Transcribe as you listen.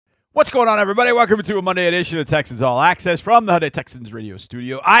What's going on, everybody? Welcome to a Monday edition of Texans All Access from the Hyundai Texans radio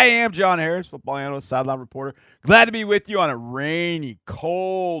studio. I am John Harris, football analyst, sideline reporter. Glad to be with you on a rainy,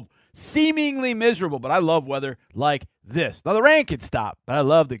 cold, seemingly miserable, but I love weather like this. Now, the rain can stop, but I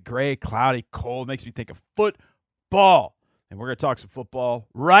love the gray, cloudy, cold. Makes me think of football. And we're going to talk some football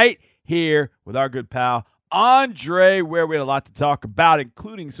right here with our good pal, Andre Ware. We had a lot to talk about,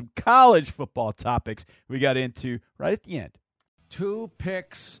 including some college football topics we got into right at the end. 2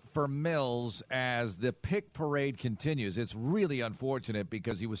 picks for Mills as the pick parade continues. It's really unfortunate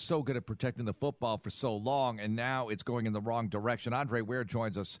because he was so good at protecting the football for so long, and now it's going in the wrong direction. Andre Ware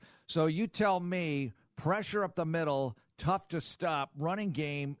joins us. So you tell me, pressure up the middle, tough to stop, running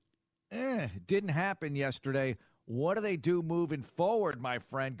game, didn't happen yesterday. What do they do moving forward, my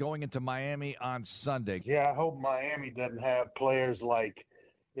friend, going into Miami on Sunday? Yeah, I hope Miami doesn't have players like,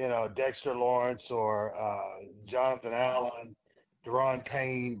 Dexter Lawrence or Jonathan Allen, Deron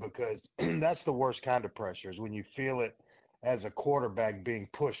Payne, because that's the worst kind of pressure is when you feel it as a quarterback being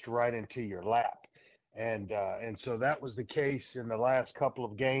pushed right into your lap. And so that was the case in the last couple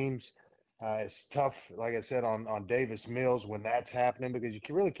of games. It's tough, like I said, on Davis Mills when that's happening because you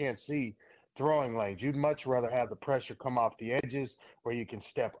really can't see throwing lanes. You'd much rather have the pressure come off the edges where you can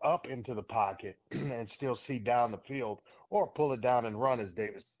step up into the pocket and still see down the field or pull it down and run as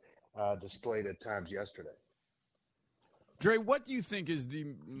Davis displayed at times yesterday. Dre, what do you think is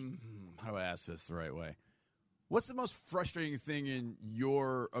how do I ask this the right way? What's the most frustrating thing in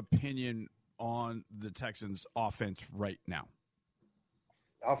your opinion on the Texans offense right now?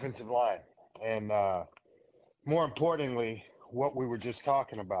 Offensive line. And more importantly, what we were just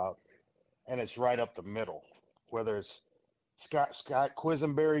talking about, and it's right up the middle, whether it's Scott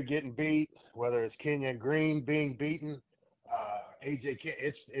Quisenberry getting beat, whether it's Kenyon Green being beaten, AJ,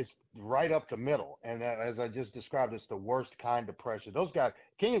 it's right up the middle. And as I just described, it's the worst kind of pressure. Those guys,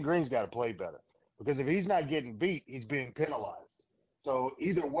 Kenyon Green's got to play better because if he's not getting beat, he's being penalized. So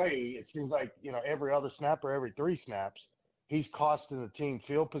either way, it seems like, every other snap or every 3 snaps, he's costing the team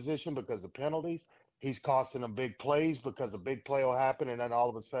field position because of penalties. He's costing them big plays because a big play will happen, and then all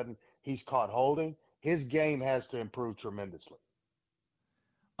of a sudden he's caught holding. His game has to improve tremendously.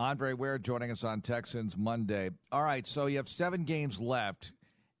 Andre Ware joining us on Texans Monday. All right, so you have 7 games left,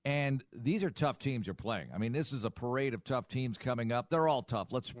 and these are tough teams you're playing. I mean, this is a parade of tough teams coming up. They're all tough,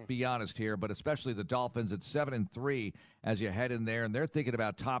 let's be honest here, but especially the Dolphins at 7-3 as you head in there, and they're thinking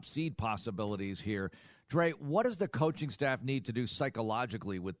about top seed possibilities here. Dre, what does the coaching staff need to do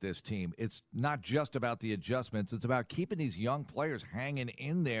psychologically with this team? It's not just about the adjustments. It's about keeping these young players hanging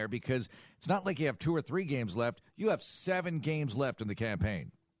in there because it's not like you have 2 or 3 games left. You have 7 games left in the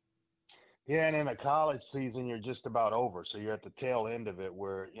campaign. Yeah, and in a college season, you're just about over. So you're at the tail end of it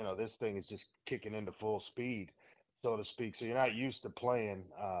where, this thing is just kicking into full speed, so to speak. So you're not used to playing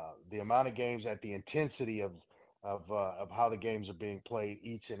the amount of games at the intensity of how the games are being played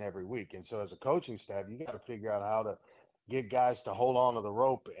each and every week. And so as a coaching staff, you got to figure out how to get guys to hold on to the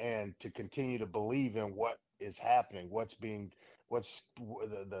rope and to continue to believe in what is happening, what's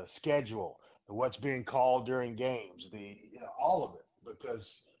the schedule, what's being called during games, all of it.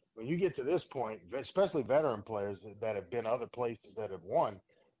 Because when you get to this point, especially veteran players that have been other places that have won,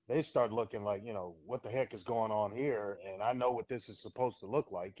 they start looking like, what the heck is going on here? And I know what this is supposed to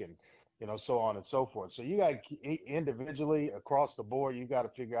look like, and, so on and so forth. So you got individually across the board, you got to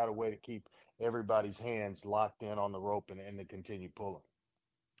figure out a way to keep everybody's hands locked in on the rope and to continue pulling.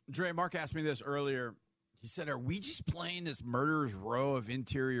 Dre, Mark asked me this earlier. He said, are we just playing this murderer's row of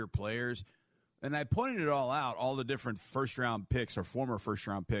interior players? And I pointed it all out, all the different first-round picks or former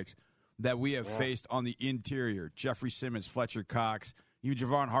first-round picks that we have faced on the interior. Jeffrey Simmons, Fletcher Cox, even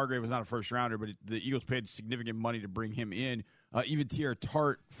Javon Hargrave was not a first-rounder, but the Eagles paid significant money to bring him in. Even Tier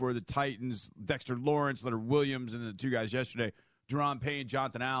Tart for the Titans, Dexter Lawrence, Leonard Williams, and the 2 guys yesterday, Deron Payne,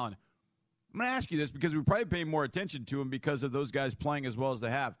 Jonathan Allen. I'm going to ask you this because we're probably paying more attention to him because of those guys playing as well as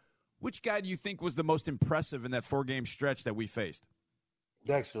they have. Which guy do you think was the most impressive in that 4-game stretch that we faced?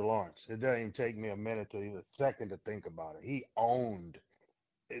 Dexter Lawrence. It doesn't even take me a minute to even a second to think about it. He owned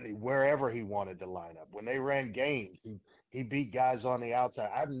wherever he wanted to line up. When they ran games, he beat guys on the outside.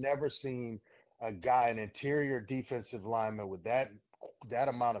 I've never seen a guy, an interior defensive lineman with that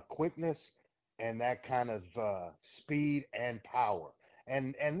amount of quickness and that kind of speed and power.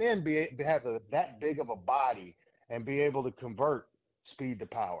 And then have that big of a body and be able to convert speed to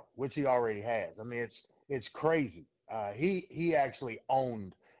power, which he already has. I mean, it's crazy. He actually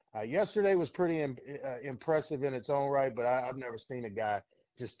owned. Yesterday was pretty impressive in its own right, but I've never seen a guy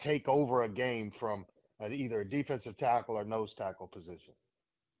just take over a game from either a defensive tackle or nose tackle position.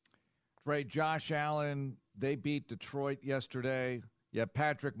 Right, Josh Allen, they beat Detroit yesterday. You have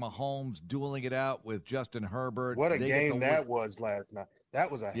Patrick Mahomes dueling it out with Justin Herbert. What a game that was last night. That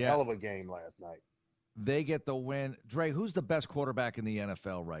was a hell of a game last night. They get the win. Dre, who's the best quarterback in the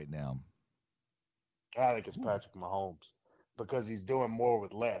NFL right now? I think it's Patrick Mahomes because he's doing more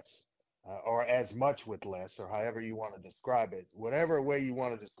with less, or as much with less, or however you want to describe it. Whatever way you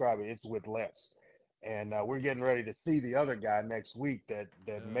want to describe it, it's with less. And we're getting ready to see the other guy next week that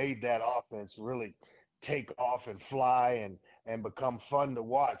made that offense really take off and fly and become fun to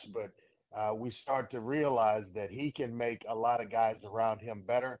watch. But we start to realize that he can make a lot of guys around him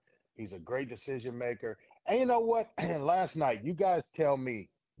better. He's a great decision maker. And you know what? Last night, you guys tell me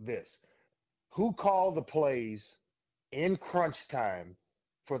this. Who called the plays in crunch time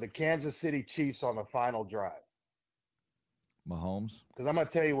for the Kansas City Chiefs on the final drive? Mahomes. Because I'm going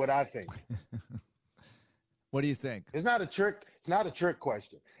to tell you what I think. What do you think? It's not a trick. It's not a trick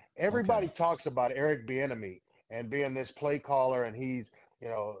question. Everybody talks about Eric Bieniemy and being this play caller, and he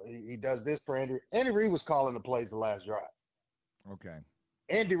does this for Andy. Andy Reid was calling the plays the last drive. Okay.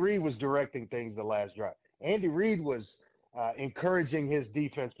 Andy Reid was directing things the last drive. Andy Reid was encouraging his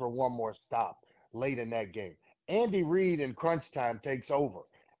defense for one more stop late in that game. Andy Reid in crunch time takes over.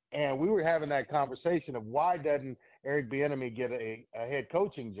 And we were having that conversation of why doesn't Eric Bieniemy get a head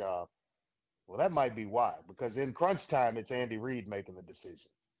coaching job? Well, that might be why, because in crunch time, it's Andy Reid making the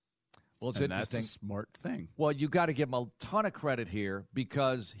decision. Well, it's interesting. That's a smart thing. Well, you got to give him a ton of credit here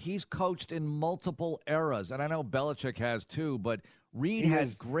because he's coached in multiple eras, and I know Belichick has too. But Reid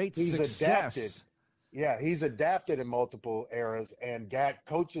has great success. Adapted. Yeah, he's adapted in multiple eras and got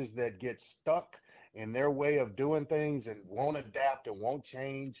coaches that get stuck in their way of doing things and won't adapt and won't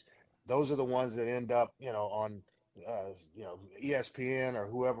change. Those are the ones that end up, on ESPN or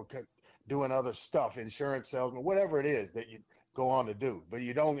whoever doing other stuff, insurance salesman, whatever it is that you go on to do, but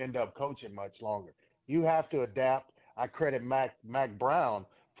you don't end up coaching much longer. You have to adapt. I credit Mac Brown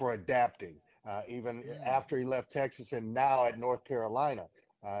for adapting, even after he left Texas and now at North Carolina.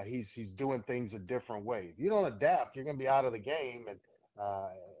 He's doing things a different way. If you don't adapt, you're going to be out of the game.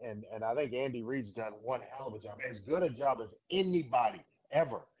 And I think Andy Reid's done one hell of a job, as good a job as anybody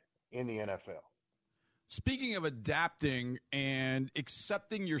ever in the NFL. Speaking of adapting and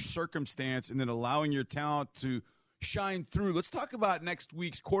accepting your circumstance and then allowing your talent to shine through, let's talk about next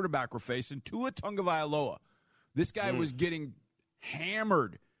week's quarterback we're facing, Tua Tagovailoa. This guy was getting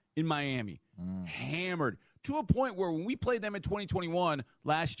hammered in Miami, hammered to a point where when we played them in 2021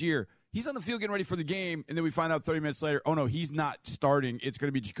 last year, he's on the field getting ready for the game, and then we find out 30 minutes later, oh, no, he's not starting. It's going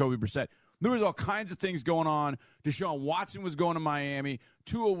to be Jacoby Brissett. There was all kinds of things going on. Deshaun Watson was going to Miami.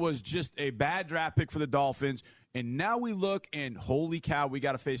 Tua was just a bad draft pick for the Dolphins. And now we look, and holy cow, we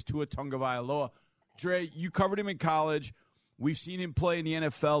got to face Tua Tagovailoa. Dre, you covered him in college. We've seen him play in the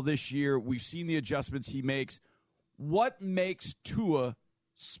NFL this year. We've seen the adjustments he makes. What makes Tua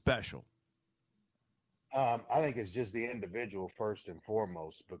special? I think it's just the individual first and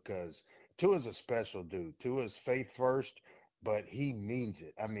foremost, because Tua's a special dude. Tua's faith first, but he means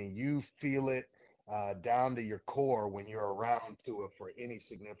it. I mean, you feel it down to your core when you're around Tua for any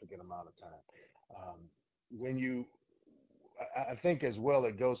significant amount of time. I think as well,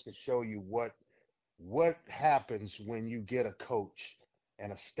 it goes to show you what happens when you get a coach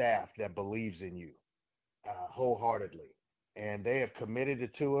and a staff that believes in you wholeheartedly, and they have committed to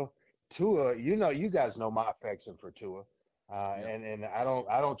Tua. Tua, you guys know my affection for Tua, and I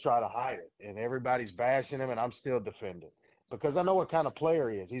don't try to hide it. And everybody's bashing him, and I'm still defending because I know what kind of player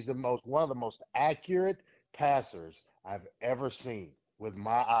he is. He's one of the most accurate passers I've ever seen with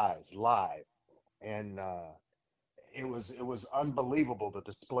my eyes live, and it was unbelievable the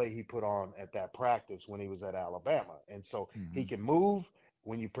display he put on at that practice when he was at Alabama. And so he can move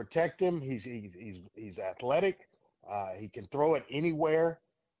when you protect him. He's athletic. He can throw it anywhere.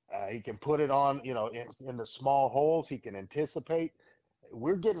 He can put it on, in the small holes. He can anticipate.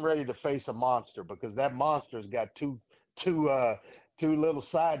 We're getting ready to face a monster because that monster's got two little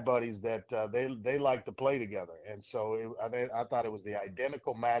side buddies that they like to play together. And so I thought it was the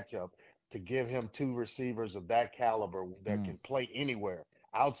identical matchup to give him two receivers of that caliber that can play anywhere,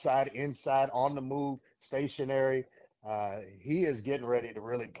 outside, inside, on the move, stationary. He is getting ready to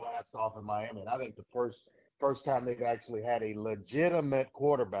really blast off in Miami. And I think the first time they've actually had a legitimate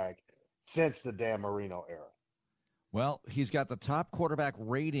quarterback since the Dan Marino era. Well, he's got the top quarterback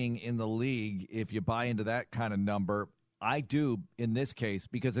rating in the league, if you buy into that kind of number. I do in this case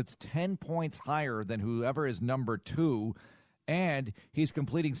because it's 10 points higher than whoever is number 2, and he's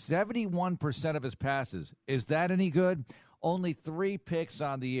completing 71% of his passes. Is that any good? Only 3 picks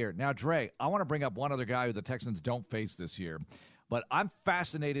on the year. Now, Dre, I want to bring up one other guy who the Texans don't face this year. but I'm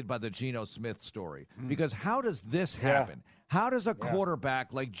fascinated by the Geno Smith story because how does this happen? How does a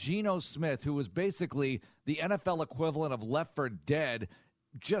quarterback like Geno Smith, who was basically the NFL equivalent of Left 4 Dead,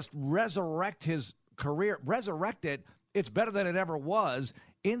 just resurrect his career, resurrect it? It's better than it ever was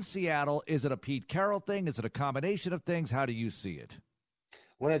in Seattle. Is it a Pete Carroll thing? Is it a combination of things? How do you see it?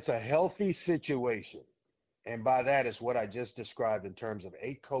 When it's a healthy situation, and by that is what I just described in terms of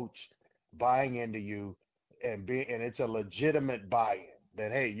a coach buying into you and it's a legitimate buy-in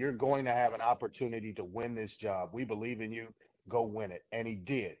that, hey, you're going to have an opportunity to win this job. We believe in you. Go win it. And he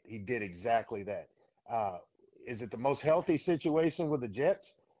did. He did exactly that. Is it the most healthy situation with the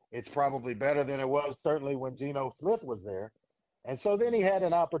Jets? It's probably better than it was certainly when Geno Smith was there. And so then he had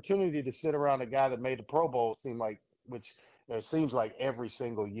an opportunity to sit around a guy that made the Pro Bowl which it seems like every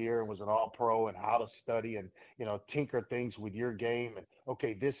single year, and was an all-pro, and how to study and, tinker things with your game. And,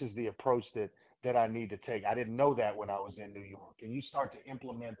 okay, this is the approach that I need to take. I didn't know that when I was in New York. And you start to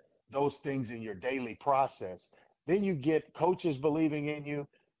implement those things in your daily process. Then you get coaches believing in you.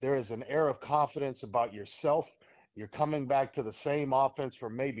 There is an air of confidence about yourself. You're coming back to the same offense for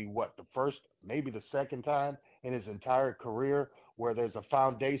maybe the first, maybe the second time in his entire career, where there's a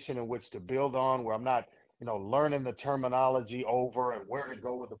foundation in which to build on, where I'm not, learning the terminology over and where to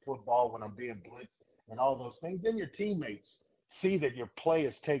go with the football when I'm being blitzed and all those things. Then your teammates see that your play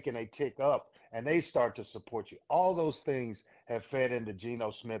is taking a tick up and they start to support you. All those things have fed into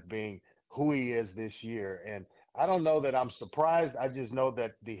Geno Smith being who he is this year. And I don't know that I'm surprised. I just know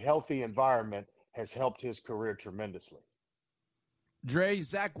that the healthy environment has helped his career tremendously. Dre,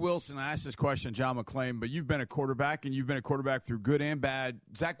 Zach Wilson, I asked this question, John McClain, but you've been a quarterback, and you've been a quarterback through good and bad.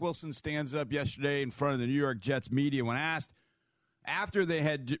 Zach Wilson stands up yesterday in front of the New York Jets media when asked, after they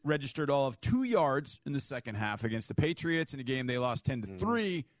had registered all of 2 yards in the second half against the Patriots in a game they lost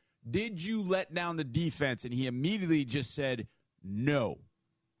 10-3, did you let down the defense? And he immediately just said no.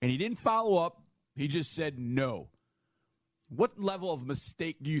 And he didn't follow up. He just said no. What level of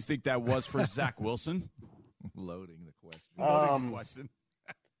mistake do you think that was for Zach Wilson? Loading the question.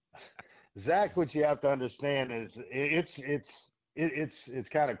 Zach, what you have to understand is it's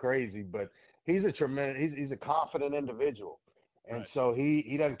kind of crazy, but he's a confident individual. And so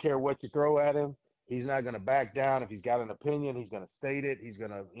he doesn't care what you throw at him. He's not going to back down. If he's got an opinion, he's going to state it. He's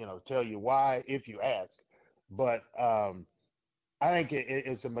going to, tell you why if you ask. But I think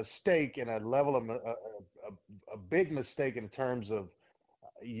it's a mistake and a level of a big mistake in terms of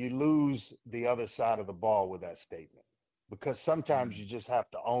you lose the other side of the ball with that statement, because sometimes you just have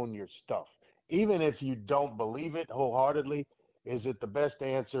to own your stuff. Even if you don't believe it wholeheartedly, is it the best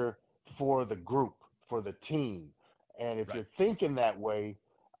answer for the group, for the team? And if you're thinking that way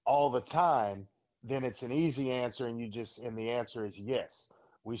all the time, then it's an easy answer, and the answer is yes.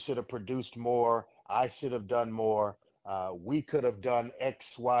 We should have produced more. I should have done more. We could have done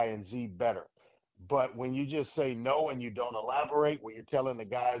X, Y, and Z better. But when you just say no and you don't elaborate, when you're telling the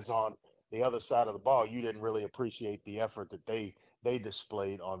guys on the other side of the ball, you didn't really appreciate the effort that they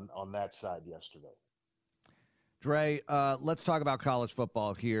displayed on that side yesterday. Dre, let's talk about college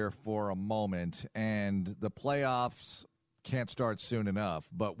football here for a moment. And the playoffs can't start soon enough,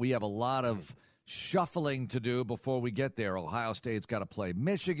 but we have a lot of shuffling to do before we get there. Ohio State's got to play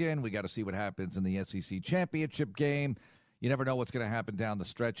Michigan. We got to see what happens in the SEC championship game. You never know what's going to happen down the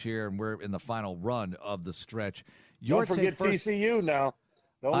stretch here, and we're in the final run of the stretch. Don't forget TCU now.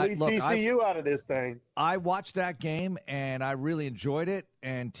 Don't leave TCU out of this thing. I watched that game, and I really enjoyed it.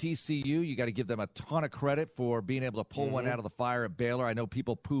 And TCU, you got to give them a ton of credit for being able to pull one out of the fire at Baylor. I know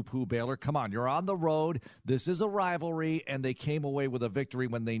people poo-poo Baylor. Come on, you're on the road. This is a rivalry, and they came away with a victory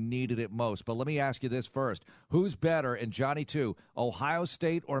when they needed it most. But let me ask you this first. Who's better, and Johnny too, Ohio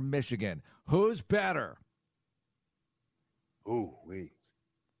State or Michigan? Who's better?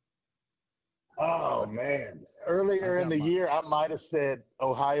 Oh, man. Earlier in the year, I might have said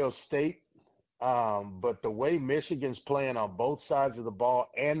Ohio State, but the way Michigan's playing on both sides of the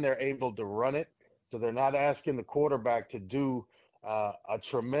ball and they're able to run it, so they're not asking the quarterback to do a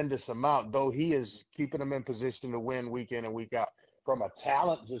tremendous amount, though he is keeping them in position to win week in and week out. From a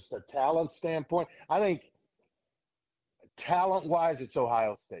talent standpoint, I think talent-wise, it's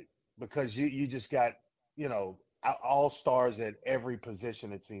Ohio State, because you just got, all-stars at every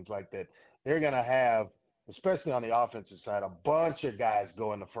position. It seems like that they're going to have, especially on the offensive side, a bunch of guys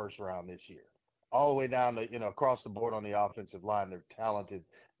go in the first round this year, all the way down to, across the board on the offensive line. They're talented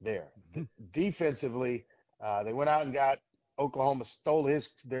there. Defensively, they went out and got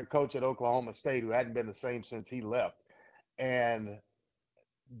their coach at Oklahoma State, who hadn't been the same since he left. And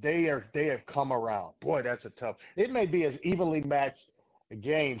they have come around. Boy, that's a tough. It may be as evenly matched a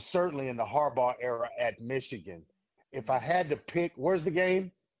game, certainly in the Harbaugh era at Michigan, if I had to pick, where's the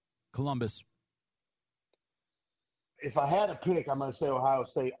game? Columbus. If I had to pick, I'm going to say Ohio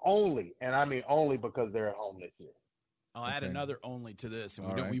State only, and I mean only because they're at home this year. I'll add another only to this, and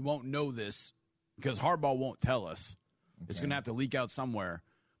All we won't know this because Harbaugh won't tell us. It's going to have to leak out somewhere.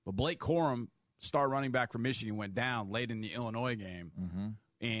 But Blake Corum, star running back from Michigan, went down late in the Illinois game,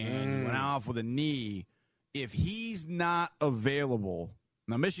 and he went off with a knee. If he's not available,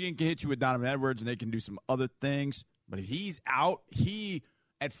 now Michigan can hit you with Donovan Edwards, and they can do some other things. But if he's out, he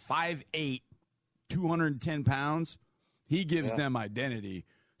at 5'8", 210 pounds, he gives them identity.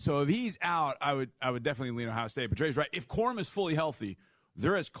 So if he's out, I would definitely lean Ohio State. But Dre's right. If Corum is fully healthy,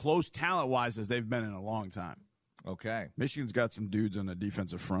 they're as close talent-wise as they've been in a long time. Okay. Michigan's got some dudes on the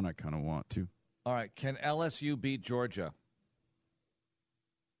defensive front I kind of want to. All right. Can LSU beat Georgia?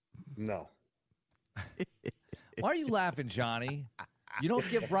 No. Why are you laughing, Johnny? You don't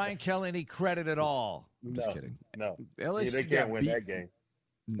give Brian Kelly any credit at all. I'm just kidding. No. LSU They can't win that game.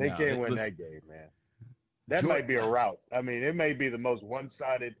 They can't win that game, man. That might be a rout. I mean, it may be the most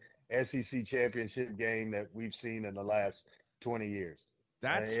one-sided SEC championship game that we've seen in the last 20 years.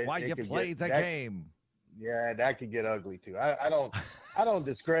 That's why you played the game. Yeah, that could get ugly too. I don't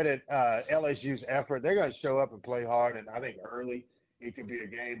discredit LSU's effort. They're going to show up and play hard, and I think early it could be a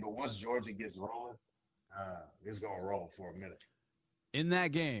game. But once Georgia gets rolling, it's going to roll for a minute. In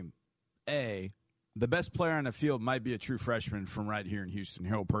that game, the best player on the field might be a true freshman from right here in Houston,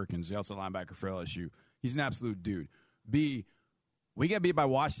 Harold Perkins, the outside linebacker for LSU. He's an absolute dude. B, we got beat by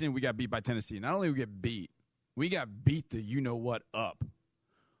Washington. We got beat by Tennessee. Not only we get beat, we got beat the you-know-what up.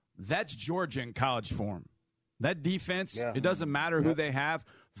 That's Georgia in college form. That defense, it doesn't matter who they have.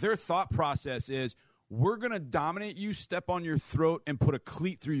 Their thought process is, we're going to dominate you, step on your throat, and put a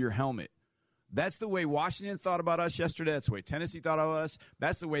cleat through your helmet. That's the way Washington thought about us yesterday. That's the way Tennessee thought of us.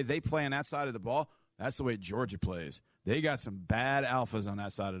 That's the way they play on that side of the ball. That's the way Georgia plays. They got some bad alphas on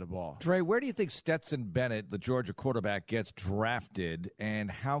that side of the ball. Dre, where do you think Stetson Bennett, the Georgia quarterback, gets drafted,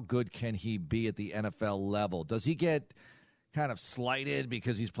 and how good can he be at the NFL level? Does he get kind of slighted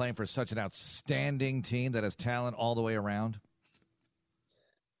because he's playing for such an outstanding team that has talent all the way around?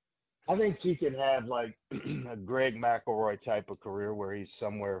 I think he can have like a Greg McElroy type of career where he's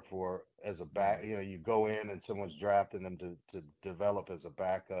somewhere as a back. You know, you go in and someone's drafting him to develop as a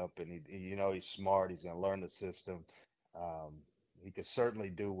backup, and he's smart. He's going to learn the system. He could certainly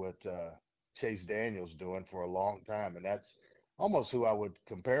do what Chase Daniel's doing for a long time, and that's almost who I would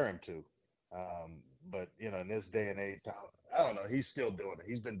compare him to. But in this day and age, I don't know. He's still doing it.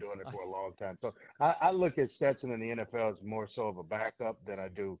 He's been doing it for a long time. So I look at Stetson in the NFL as more so of a backup than I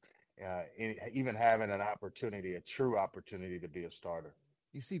do even having a true opportunity to be a starter.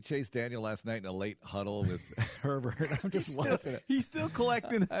 You see Chase Daniel last night in a late huddle with Herbert. I'm just watching it. He's still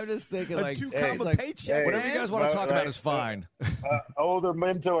collecting. I'm just thinking a paycheck. Whatever you guys want to talk about is fine. Older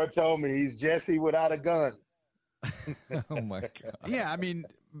mentor told me he's Jesse without a gun. Oh my God! Yeah, I mean,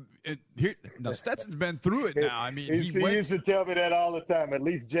 Stetson's been through it now. I mean, he used to tell me that all the time. At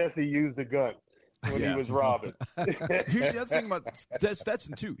least Jesse used a gun when he was robbing. Here's the other thing about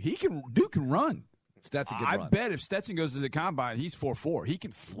Stetson too. Dude can run. Stetson can run. I bet if Stetson goes to the combine, he's 4.4. He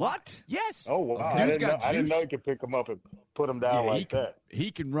can what? Yes. Oh wow! I didn't know he could pick him up and put him down that. He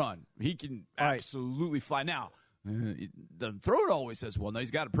can run. He can absolutely fly. Now, the throat always says, well, no,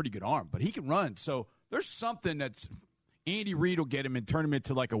 he's got a pretty good arm, but he can run. So there's something that's Andy Reid will get him and turn him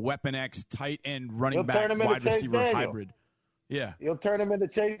into like a Weapon X tight end running back wide receiver hybrid. Yeah. He'll turn him into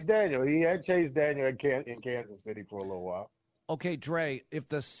Chase Daniel. He had Chase Daniel in Kansas City for a little while. Okay, Dre, if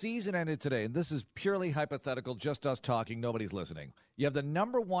the season ended today, and this is purely hypothetical, just us talking, nobody's listening. You have the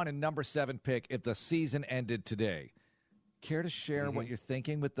number 1 and number 7 pick if the season ended today. Care to share what you're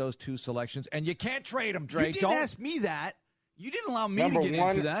thinking with those two selections? And you can't trade them, Dre. You didn't ask me that. You didn't allow me to get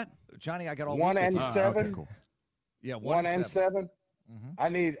into that. Johnny, I got all 1 and 7. Okay, cool. Yeah, 1 and 7.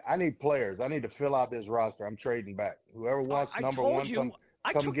 Mm-hmm. I need players. I need to fill out this roster. I'm trading back. Whoever wants number 1,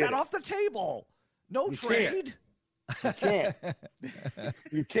 I took that off the table. No trade. You can't.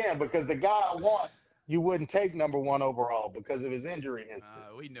 You can't because the guy I want, you wouldn't take number 1 overall because of his injury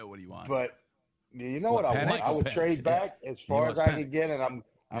history. We know what he wants. But you know what I want? I would trade back as far as I can get, and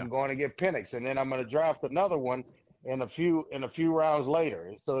I'm going to get Penix, and then I'm going to draft another one in a few rounds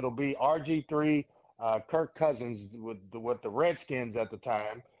later. So it'll be RG3, Kirk Cousins with the Redskins at the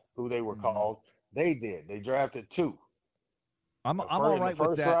time, who they were called. They did. They drafted 2. I'm all right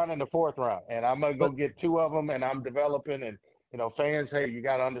with that. The first round and the 4th round, and I'm gonna go get 2 of them, and I'm developing. And fans, hey, you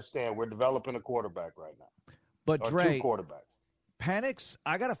got to understand, we're developing a quarterback right now. But Dre, 2 quarterbacks. Penix,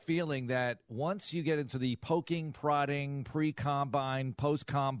 I got a feeling that once you get into the poking, prodding, pre-combine,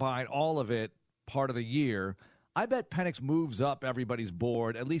 post-combine, all of it, part of the year, I bet Penix moves up everybody's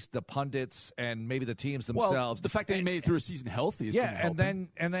board, at least the pundits and maybe the teams themselves. Well, the fact that he made it through a season healthy is going to help him.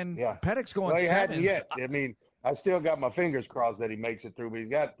 and then Penix going well, he 7. hadn't yet. I mean, I still got my fingers crossed that he makes it through, but he's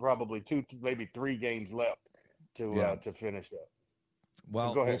got probably 2, maybe 3 games left to finish that.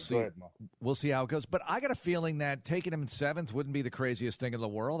 Well, go ahead. we'll see. Go ahead, Mark. We'll see how it goes. But I got a feeling that taking him in 7th wouldn't be the craziest thing in the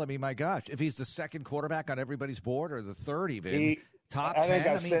world. I mean, my gosh, if he's the second quarterback on everybody's board or the third even, top 10. I think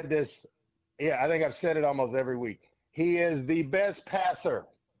I've said this. Yeah, I think I've said it almost every week. He is the best passer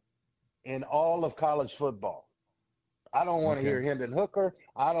in all of college football. I don't want to hear Hendon Hooker.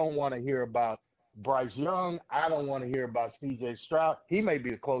 I don't want to hear about Bryce Young. I don't want to hear about C.J. Stroud. He may be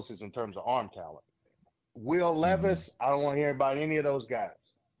the closest in terms of arm talent. Will Levis, I don't want to hear about any of those guys.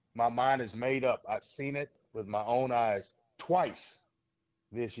 My mind is made up. I've seen it with my own eyes twice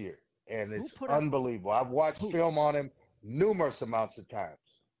this year, and it's unbelievable. I've watched film on him numerous amounts of times.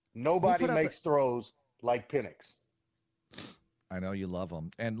 Nobody makes throws like Penix. I know you love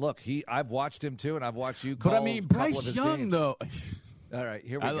him. And look, I've watched him too, and I've watched you call But I mean, Bryce Young, games. though. All right,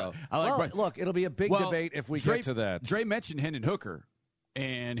 here we go. Look, it'll be a big debate if we get to that. Dre mentioned Hendon Hooker,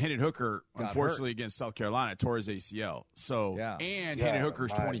 and Hendon Hooker, unfortunately, against South Carolina, tore his ACL. So, Hendon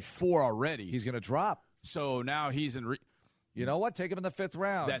Hooker's 24 already. He's going to drop. So now he's in. You know what? Take him in the 5th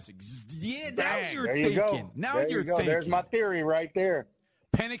round. Now you're there thinking. You go. Now there you're you go. thinking. There's my theory right there.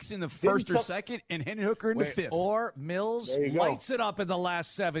 Penix in the 1st or 2nd, and Hendon Hooker in the 5th. Or Mills lights it up in the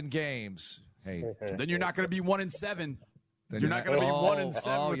last 7 games. Hey, then you're not going to be 1-7. You're not going to be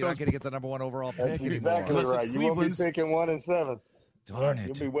 1-7. You're not going to get the number 1 overall pick That's anymore. exactly right. You won't be picking 1-7. Darn it.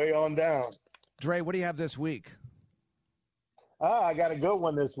 You'll be way on down. Dre, what do you have this week? I got a good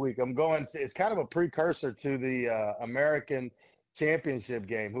one this week. It's kind of a precursor to the American Championship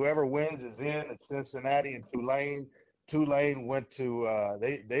game. Whoever wins is in. It's Cincinnati and Tulane. Tulane went to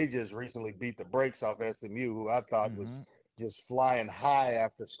they just recently beat the brakes off SMU, who I thought was just flying high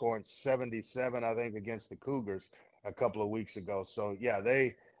after scoring 77, I think, against the Cougars a couple of weeks ago. So yeah,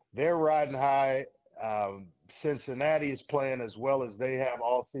 they're riding high. Cincinnati is playing as well as they have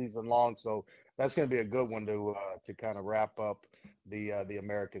all season long, so that's going to be a good one to kind of wrap up the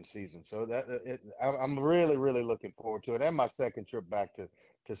American season. So I'm really, really looking forward to it, and my second trip back to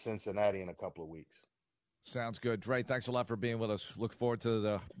Cincinnati in a couple of weeks. Sounds good. Dre, thanks a lot for being with us. Look forward to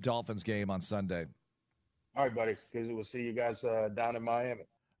the Dolphins game on Sunday. All right, buddy. We'll see you guys down in Miami.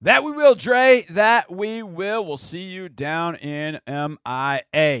 That we will, Dre. That we will. We'll see you down in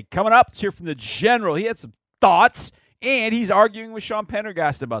MIA. Coming up, let's hear from the General. He had some thoughts, and he's arguing with Sean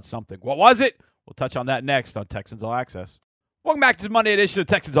Pendergast about something. What was it? We'll touch on that next on Texans All Access. Welcome back to the Monday edition of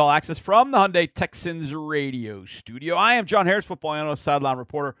Texans All Access from the Hyundai Texans radio studio. I am John Harris, football analyst, sideline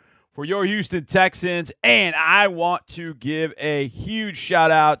reporter for your Houston Texans, and I want to give a huge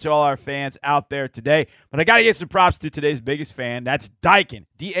shout-out to all our fans out there today. But I got to get some props to today's biggest fan. That's Daikin,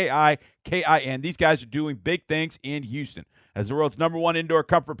 D-A-I-K-I-N. These guys are doing big things in Houston. As the world's #1 indoor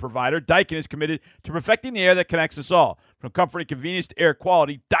comfort provider, Daikin is committed to perfecting the air that connects us all. From comfort and convenience to air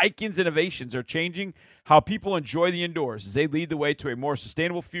quality, Daikin's innovations are changing how people enjoy the indoors as they lead the way to a more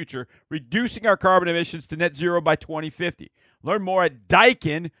sustainable future, reducing our carbon emissions to net zero by 2050. Learn more at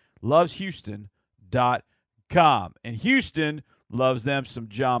DaikinLovesHouston.com. And Houston loves them some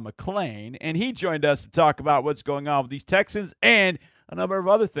John McClain, and he joined us to talk about what's going on with these Texans and a number of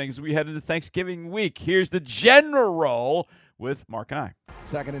other things as we head into Thanksgiving week. Here's the General with Mark and I.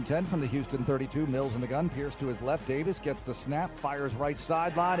 2nd and 10 from the Houston 32. Mills in the gun. Pierce to his left. Davis gets the snap. Fires right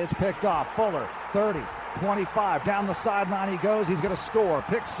sideline. It's picked off. Fuller, 30, 25. Down the sideline he goes. He's going to score.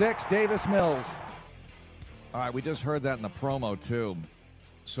 Pick 6, Davis Mills. All right, we just heard that in the promo, too.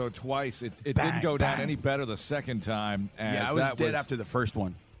 So twice. It didn't go down any better the second time. I was dead after the first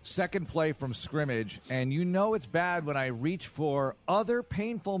one. Second play from scrimmage, and you know it's bad when I reach for other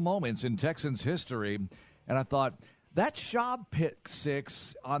painful moments in Texans history, and I thought, that Schaub pick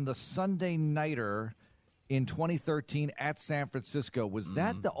 6 on the Sunday Nighter in 2013 at San Francisco, was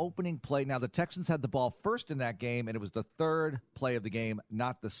that the opening play? Now, the Texans had the ball first in that game, and it was the 3rd play of the game,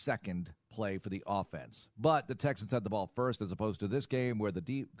 not the 2nd play for the offense. But the Texans had the ball first as opposed to this game where the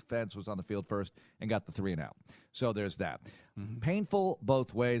defense was on the field first and got the 3-and-out. So there's that. Painful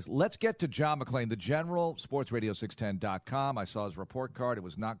both ways. Let's get to John McClain, the General, sportsradio610.com. I saw his report card. It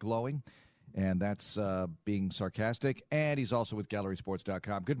was not glowing, and that's being sarcastic. And he's also with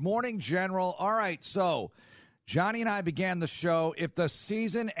GallerySports.com. Good morning, General. All right, so Johnny and I began the show. If the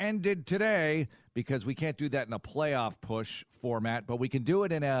season ended today, because we can't do that in a playoff push format, but we can do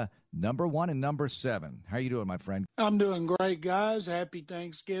it in a number 1 and number 7. How you doing, my friend? I'm doing great, guys. Happy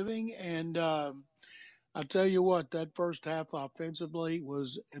Thanksgiving. And I tell you what, that first half offensively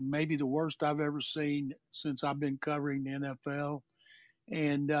was maybe the worst I've ever seen since I've been covering the NFL.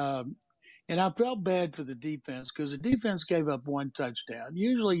 And I felt bad for the defense because the defense gave up one touchdown.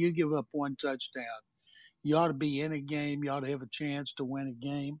 Usually, you give up one touchdown, you ought to be in a game. You ought to have a chance to win a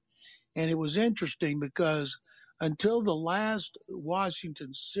game. And it was interesting because until the last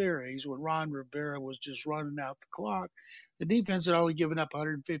Washington series, when Ron Rivera was just running out the clock, the defense had only given up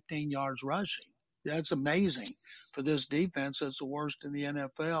 115 yards rushing. That's amazing for this defense. That's the worst in the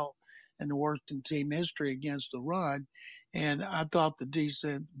NFL and the worst in team history against the run. And I thought the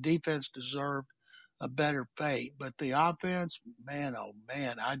defense deserved a better fate. But the offense, man, oh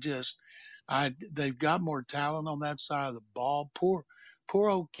man, they've got more talent on that side of the ball. Poor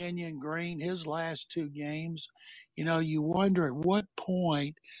old Kenyon Green, his last two games, you wonder at what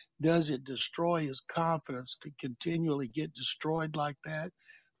point does it destroy his confidence to continually get destroyed like that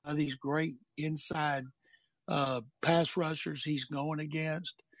by these great inside pass rushers he's going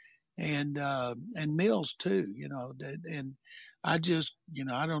against, and Mills too. And I just,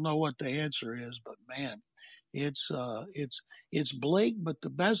 I don't know what the answer is, but man, it's bleak. But the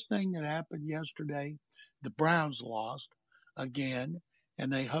best thing that happened yesterday, the Browns lost again,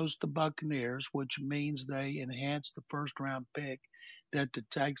 and they host the Buccaneers, which means they enhance the first round pick that the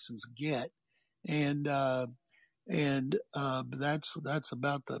Texans get, and that's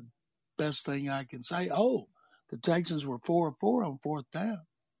about the best thing I can say. Oh, the Texans were 4 of 4 on fourth down.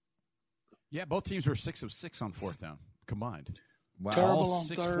 Yeah, both teams were 6 of 6 on fourth down combined. Wow. Terrible all on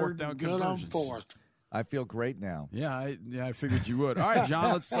 6 third, fourth down good conversions. on fourth. I feel great now. Yeah, I figured you would. All right,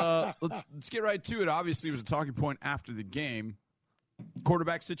 John, let's get right to it. Obviously, it was a talking point after the game.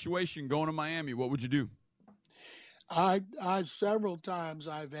 Quarterback situation going to Miami. What would you do? I several times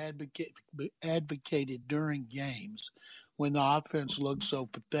I've advocated during games when the offense looks so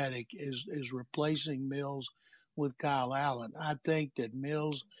pathetic is replacing Mills with Kyle Allen. I think that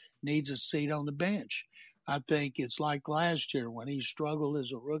Mills needs a seat on the bench. I think it's like last year when he struggled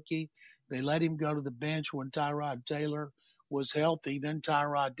as a rookie. They let him go to the bench when Tyrod Taylor was healthy. Then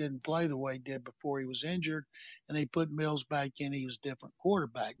Tyrod didn't play the way he did before he was injured, and they put Mills back in. He was a different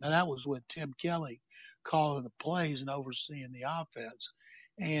quarterback. Now, that was with Tim Kelly calling the plays and overseeing the offense.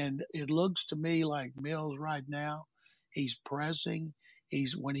 And it looks to me like Mills right now, he's pressing.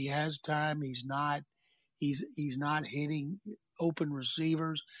 When he has time, he's not hitting open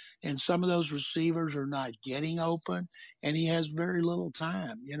receivers, and some of those receivers are not getting open, and he has very little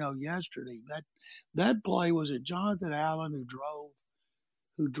time. Yesterday that play was it Jonathan Allen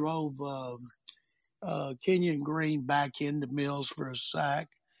who drove Kenyon Green back into Mills for a sack,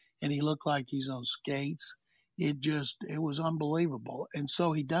 and he looked like he's on skates. It was unbelievable. And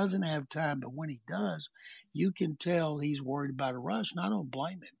so he doesn't have time, but when he does, you can tell he's worried about a rush, and I don't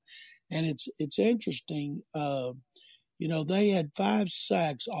blame him. And it's interesting. They had 5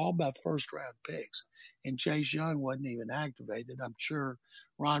 sacks, all by first-round picks, and Chase Young wasn't even activated. I'm sure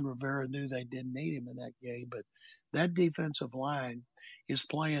Ron Rivera knew they didn't need him in that game, but that defensive line is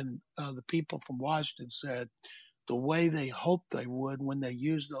playing, the people from Washington said, the way they hoped they would when they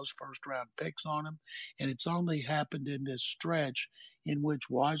used those first-round picks on them, and it's only happened in this stretch in which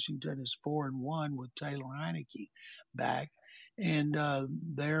Washington is 4-1 with Taylor Heinicke back, and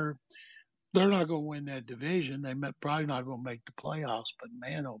they're not going to win that division. They're probably not going to make the playoffs. But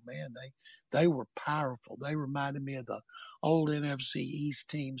man, oh man, they were powerful. They reminded me of the old NFC East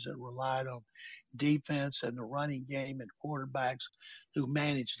teams that relied on defense and the running game and quarterbacks who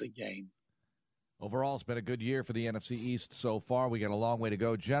managed the game. Overall, it's been a good year for the NFC East so far. We got a long way to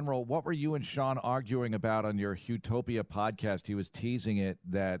go. General, what were you and Sean arguing about on your Utopia podcast? He was teasing it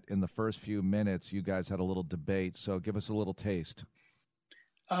that in the first few minutes you guys had a little debate. So give us a little taste.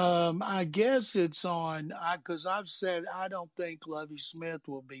 I guess it's on because I've said I don't think Lovie Smith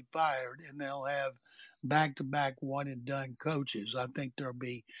will be fired, and they'll have back-to-back one-and-done coaches. I think they'll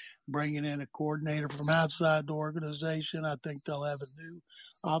be bringing in a coordinator from outside the organization. I think they'll have a new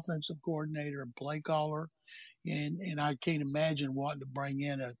offensive coordinator and play caller, and I can't imagine wanting to bring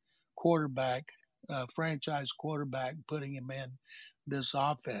in a quarterback, franchise quarterback, and putting him in this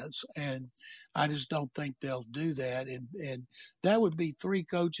offense. And I just don't think they'll do that. And that would be 3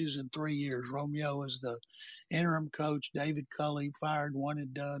 coaches in 3 years. Romeo is the interim coach. David Culley fired, one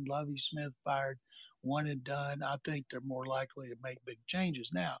and done. Lovie Smith fired, one and done. I think they're more likely to make big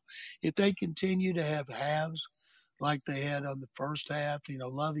changes. Now, if they continue to have halves like they had on the first half,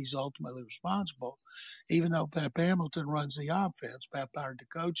 Lovie's ultimately responsible, even though Pep Hamilton runs the offense. Pep hired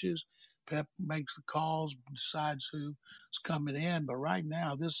the coaches. Pep makes the calls, decides who's coming in. But right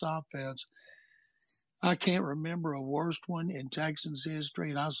now, this offense, I can't remember a worst one in Texans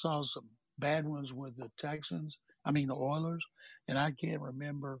history. And I saw some bad ones with the the Oilers, and I can't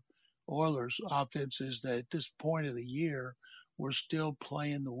remember Oilers offenses that at this point of the year were still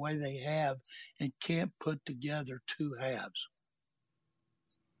playing the way they have and can't put together two halves.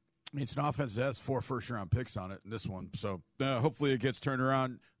 I mean, it's an offense that has 4 first-round picks on it in this one, so hopefully it gets turned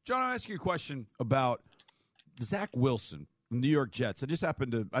around. John, I'll ask you a question about Zach Wilson, New York Jets.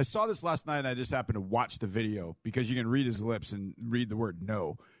 I saw this last night, and I just happened to watch the video because you can read his lips and read the word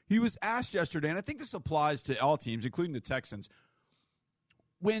no. He was asked yesterday, and I think this applies to all teams, including the Texans,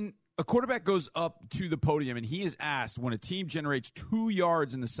 when a quarterback goes up to the podium and he is asked when a team generates 2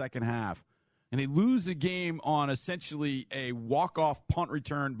 yards in the second half and they lose the game on essentially a walk-off punt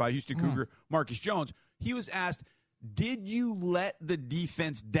return by Houston Cougar Marcus Jones, he was asked, did you let the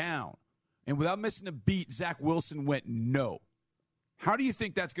defense down? And without missing a beat, Zach Wilson went no. How do you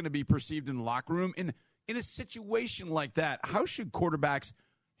think that's going to be perceived in the locker room? In a situation like that, how should quarterbacks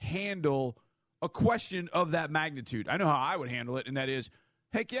handle a question of that magnitude? I know how I would handle it, and that is,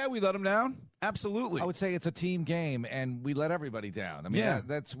 heck yeah, we let them down. Absolutely. I would say it's a team game, and we let everybody down. I mean,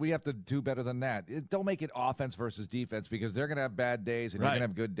 we have to do better than that. Don't make it offense versus defense because they're going to have bad days and you're going to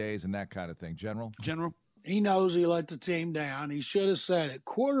have good days and that kind of thing. General? He knows he let the team down. He should have said it.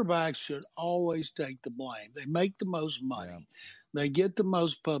 Quarterbacks should always take the blame. They make the most money. Yeah. They get the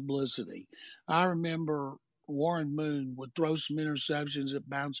most publicity. I remember Warren Moon would throw some interceptions that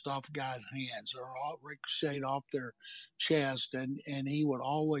bounced off guys' hands or ricocheted off their chest, and he would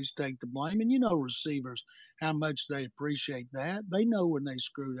always take the blame. And you know receivers, how much they appreciate that. They know when they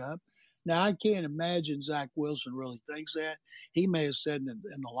screwed up. Now, I can't imagine Zach Wilson really thinks that. He may have said in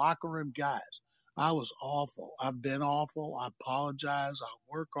the locker room, guys, I was awful. I've been awful. I apologize. I'll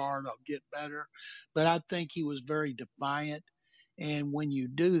work hard. I'll get better. But I think he was very defiant. And when you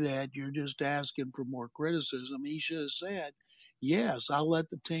do that, you're just asking for more criticism. He should have said, yes, I let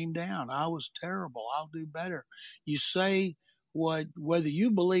the team down. I was terrible. I'll do better. You say whether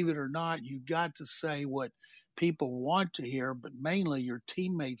you believe it or not, you've got to say what people want to hear, but mainly your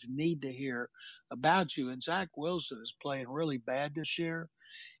teammates need to hear about you. And Zach Wilson is playing really bad this year.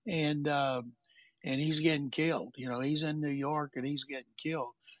 And he's getting killed. You know, he's in New York and he's getting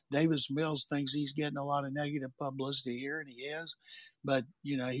killed. Davis Mills thinks he's getting a lot of negative publicity here, and he is. But,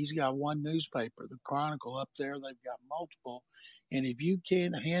 you know, he's got one newspaper, the Chronicle, up there. They've got multiple. And if you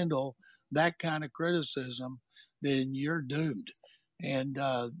can't handle that kind of criticism, then you're doomed. And,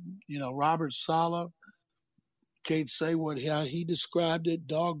 Robert Saleh, can't say how he described it,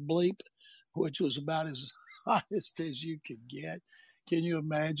 dog bleep, which was about as honest as you could get. Can you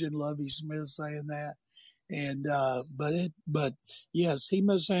imagine Lovie Smith saying that? And but yes, he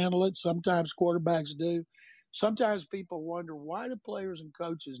mishandled it. Sometimes quarterbacks do. Sometimes people wonder, why do players and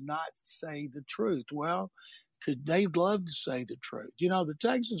coaches not say the truth? Well, because they'd love to say the truth. You know, the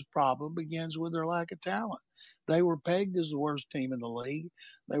Texans' problem begins with their lack of talent. They were pegged as the worst team in the league.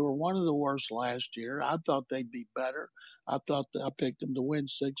 They were one of the worst last year. I thought they'd be better. I picked them to win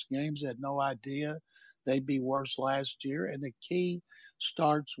 6 games. Had no idea they'd be worse last year. And the key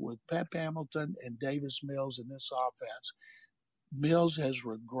starts with Pep Hamilton and Davis Mills in this offense. Mills has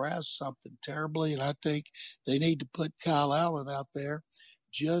regressed something terribly, and I think they need to put Kyle Allen out there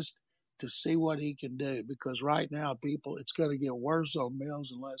just to see what he can do, because right now, it's going to get worse on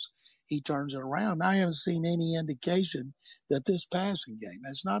Mills unless he turns it around. I haven't seen any indication that this passing game,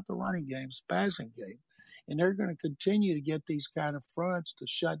 it's not the running game, it's the passing game, and they're going to continue to get these kind of fronts to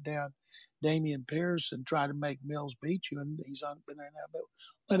shut down Dameon Pierce and try to make Mills beat you, and he's been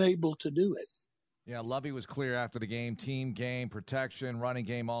unable to do it. Yeah, Lovie was clear after the game. Team game, protection, running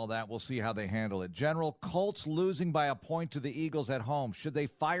game, all that. We'll see how they handle it. General, Colts losing by a point to the Eagles at home. Should they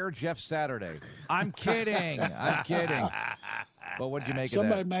fire Jeff Saturday? I'm kidding. I'm kidding. But what did you make of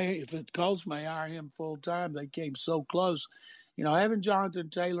that? If the Colts may hire him full time, they came so close. You know, having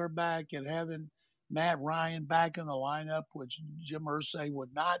Jonathan Taylor back and having Matt Ryan back in the lineup, which Jim Irsay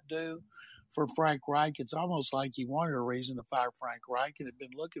would not do for Frank Reich, it's almost like he wanted a reason to fire Frank Reich and had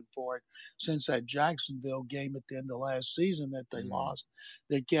been looking for it since that Jacksonville game at the end of last season that they lost.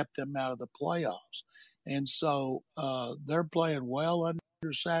 They kept them out of the playoffs. And so they're playing well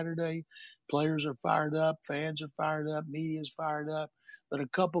under Saturday. Players are fired up. Fans are fired up. Media's fired up. But a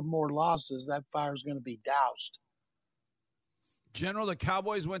couple more losses, that fire's going to be doused. General, the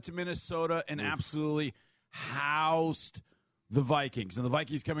Cowboys went to Minnesota and absolutely housed the Vikings. And the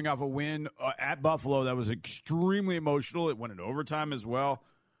Vikings coming off a win at Buffalo that was extremely emotional. It went in overtime as well.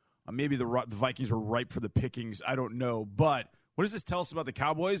 Maybe the Vikings were ripe for the pickings. I don't know. But what does this tell us about the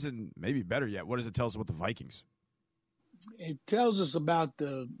Cowboys? And maybe better yet, what does it tell us about the Vikings? It tells us about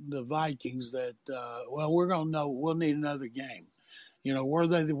the Vikings that, we're going to know we'll need another game. Were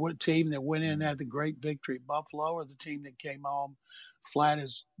they the team that went in and had the great victory at Buffalo, or the team that came home flat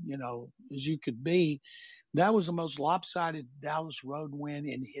as you could be? That was the most lopsided Dallas road win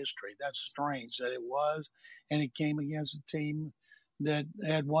in history. That's strange that it was, and it came against a team that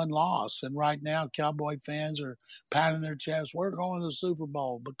had one loss. And right now, Cowboy fans are patting their chests. We're going to the Super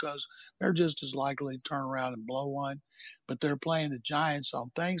Bowl, because they're just as likely to turn around and blow one. But they're playing the Giants on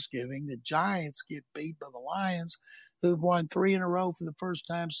Thanksgiving. The Giants get beat by the Lions, who've won 3 in a row for the first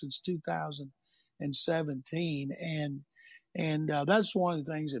time since 2017. And that's one of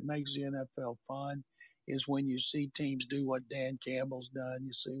the things that makes the NFL fun, is when you see teams do what Dan Campbell's done.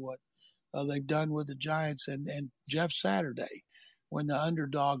 You see what they've done with the Giants and Jeff Saturday, when the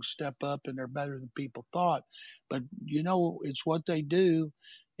underdogs step up and they're better than people thought. But, it's what they do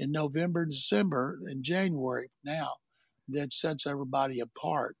in November, December, and January now that sets everybody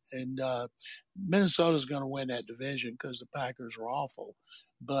apart. And Minnesota's going to win that division because the Packers are awful.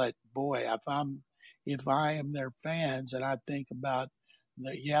 But, boy, if I am their fans and I think about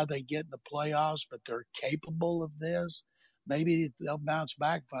they get in the playoffs, but they're capable of this, maybe they'll bounce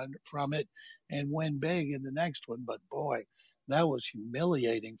back from it and win big in the next one. But, boy, that was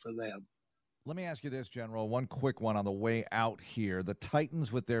humiliating for them. Let me ask you this, General. One quick one on the way out here. The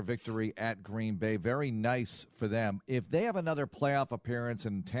Titans with their victory at Green Bay, very nice for them. If they have another playoff appearance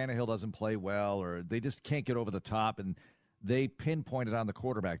and Tannehill doesn't play well, or they just can't get over the top, and they pinpointed on the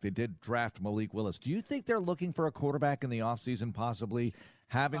quarterback, they did draft Malik Willis. Do you think they're looking for a quarterback in the offseason, possibly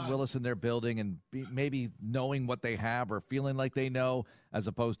having Willis in their building and maybe knowing what they have or feeling like they know, as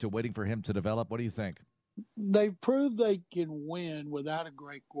opposed to waiting for him to develop? What do you think? They've proved they can win without a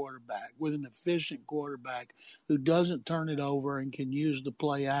great quarterback, with an efficient quarterback who doesn't turn it over and can use the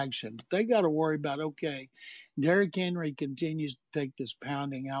play action. But they got to worry about, okay, Derrick Henry continues to take this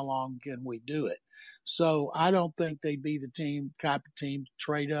pounding. How long can we do it? So I don't think they'd be the type of team to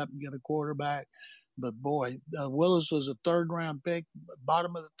trade up and get a quarterback. But, boy, Willis was a third-round pick,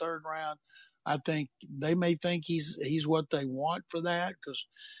 bottom of the third round. I think they may think he's what they want for that, because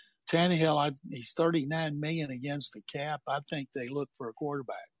Tannehill, he's $39 million against the cap. I think they look for a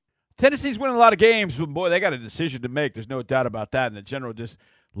quarterback. Tennessee's winning a lot of games, but, boy, they got a decision to make. There's no doubt about that, and the General just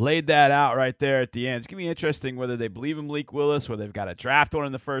laid that out right there at the end. It's going to be interesting whether they believe in Malik Willis, whether they've got a draft one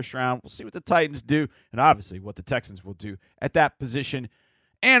in the first round. We'll see what the Titans do, and obviously what the Texans will do at that position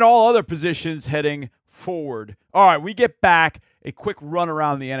and all other positions heading forward. All right, we get back. A quick run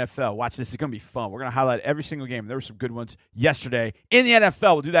around the NFL. Watch this. It's going to be fun. We're going to highlight every single game. There were some good ones yesterday in the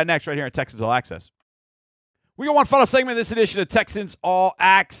NFL. We'll do that next right here on Texans All Access. We got one final segment of this edition of Texans All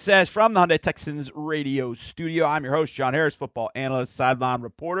Access from the Hyundai Texans radio studio. I'm your host, John Harris, football analyst, sideline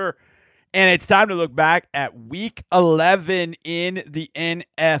reporter. And it's time to look back at Week 11 in the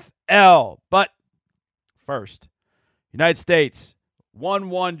NFL. But first, United States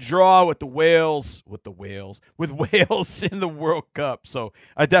 1-1 draw with Wales in the World Cup. So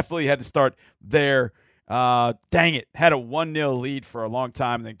I definitely had to start there. Dang it. Had a 1-0 lead for a long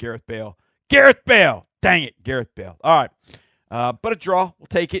time, and then Gareth Bale. Dang it, Gareth Bale. All right. But a draw. We'll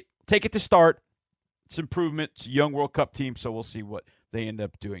take it. Take it to start. It's improvement. It's a young World Cup team, so we'll see what they end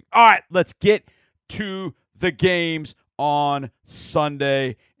up doing. All right, let's get to the games on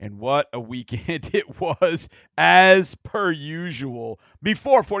Sunday, and what a weekend it was, as per usual.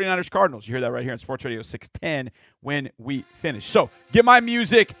 Before 49ers Cardinals, you hear that right here on Sports Radio 610 when we finish. So get my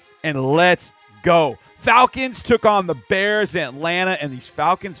music and let's go. Falcons took on the Bears in Atlanta, and these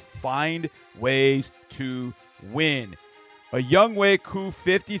Falcons find ways to win. A Younghoe Koo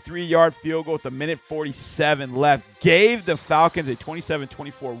 53-yard field goal with a minute 47 left gave the Falcons a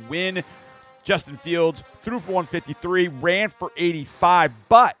 27-24 win. Justin Fields threw for 153, ran for 85,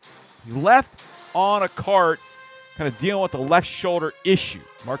 but he left on a cart, kind of dealing with the left shoulder issue.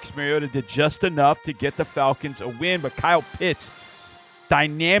 Marcus Mariota did just enough to get the Falcons a win, but Kyle Pitts,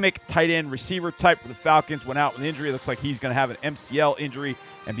 dynamic tight end receiver type for the Falcons, went out with an injury. It looks like he's going to have an MCL injury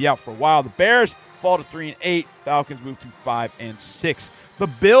and be out for a while. The Bears fall to 3-8. Falcons move to 5-6. The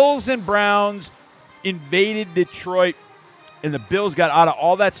Bills and Browns invaded Detroit, and the Bills got out of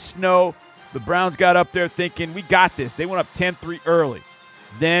all that snow. The Browns got up there thinking, we got this. They went up 10-3 early.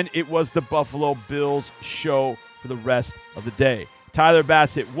 Then it was the Buffalo Bills show for the rest of the day. Tyler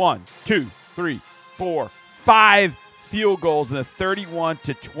Bass hit 1, 2, 3, 4, 5 field goals in a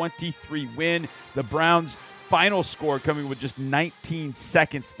 31-23 win. The Browns' final score coming with just 19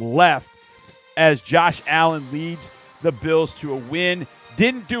 seconds left as Josh Allen leads the Bills to a win.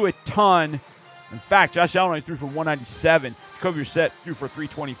 Didn't do a ton. In fact, Josh Allen only threw for 197. Jacoby Brissett threw for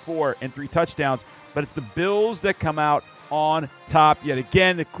 324 and 3 touchdowns. But it's the Bills that come out on top yet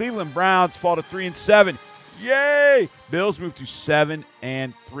again. The Cleveland Browns fall to 3-7. Yay! Bills move to 7-3.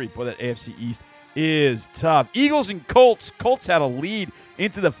 Boy, that AFC East is tough. Eagles and Colts. Colts had a lead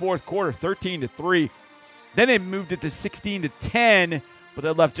into the fourth quarter, 13-3. Then they moved it to 16-10, but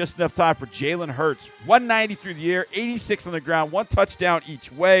that left just enough time for Jalen Hurts. 190 through the air, 86 on the ground, 1 touchdown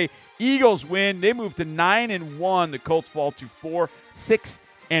each way. Eagles win. They move to 9-1. The Colts fall to 4-6-1,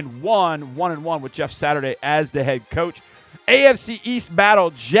 1-1 with Jeff Saturday as the head coach. AFC East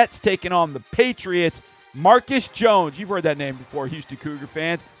battle, Jets taking on the Patriots. Marcus Jones, you've heard that name before, Houston Cougar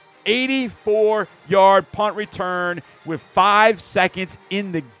fans. 84-yard punt return with 5 seconds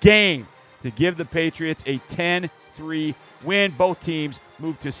in the game to give the Patriots a 10-3 win. Both teams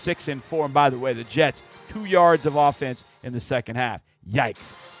move to 6-4. And by the way, the Jets, 2 yards of offense in the second half.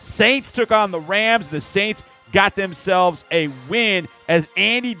 Yikes. Saints took on the Rams. The Saints got themselves a win as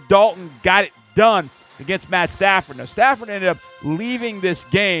Andy Dalton got it done against Matt Stafford. Now, Stafford ended up leaving this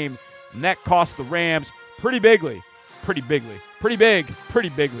game, and that cost the Rams pretty bigly. Pretty big.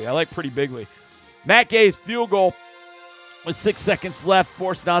 I like pretty bigly. Matt Gay's field goal with 6 seconds left,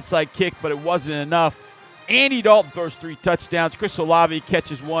 forced an onside kick, but it wasn't enough. Andy Dalton throws 3 touchdowns. Chris Olave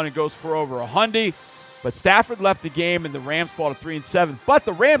catches 1 and goes for over 100. But Stafford left the game, and the Rams fall to 3-7. But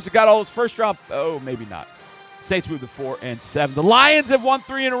the Rams have got all those first round. Oh, maybe not. Saints move to 4-7. The Lions have won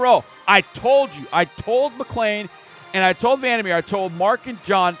 3 in a row. I told you. I told McClain, and I told Vandermeer, I told Mark and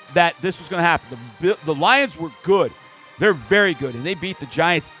John that this was going to happen. The Lions were good. They're very good, and they beat the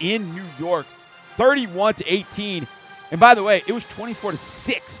Giants in New York 31-18. And by the way, it was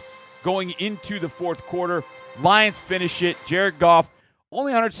 24-6 going into the fourth quarter. Lions finish it. Jared Goff,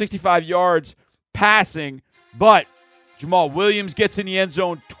 only 165 yards passing, but Jamal Williams gets in the end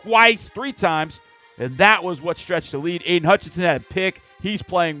zone 3 times, and that was what stretched the lead. Aiden Hutchinson had a pick. He's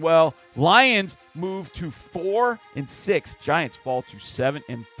playing well. Lions move to 4-6. Giants fall to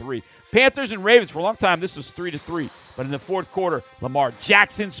 7-3. Panthers and Ravens, for a long time, this was 3-3. But in the fourth quarter, Lamar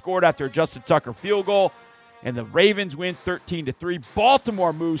Jackson scored after a Justin Tucker field goal, and the Ravens win 13-3.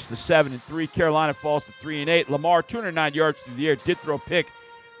 Baltimore moves to 7-3. Carolina falls to 3-8. Lamar, 209 yards through the air, did throw a pick.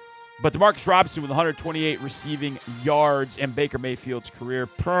 But DeMarcus Robinson with 128 receiving yards, and Baker Mayfield's career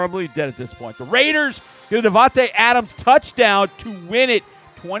probably dead at this point. The Raiders get a Devontae Adams touchdown to win it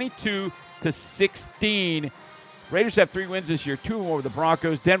 22-16. Raiders have 3 wins this year, 2 of them over the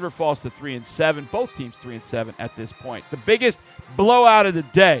Broncos. Denver falls to 3-7. Both teams 3-7 at this point. The biggest blowout of the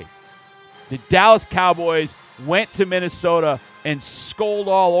day, the Dallas Cowboys went to Minnesota and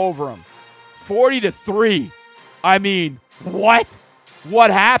scolded all over them. 40-3. I mean, what? What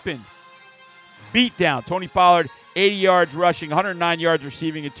happened? Beatdown. Tony Pollard, 80 yards rushing, 109 yards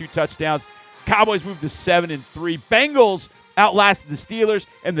receiving, and 2 touchdowns. Cowboys moved to 7-3. Bengals outlasted the Steelers,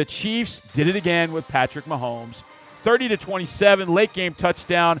 and the Chiefs did it again with Patrick Mahomes. 30-27, late game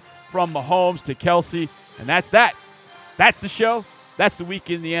touchdown from Mahomes to Kelsey, and that's that. That's the show. That's the week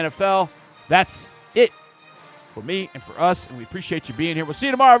in the NFL. That's it for me and for us, and we appreciate you being here. We'll see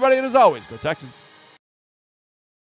you tomorrow, everybody, and as always, go Texans.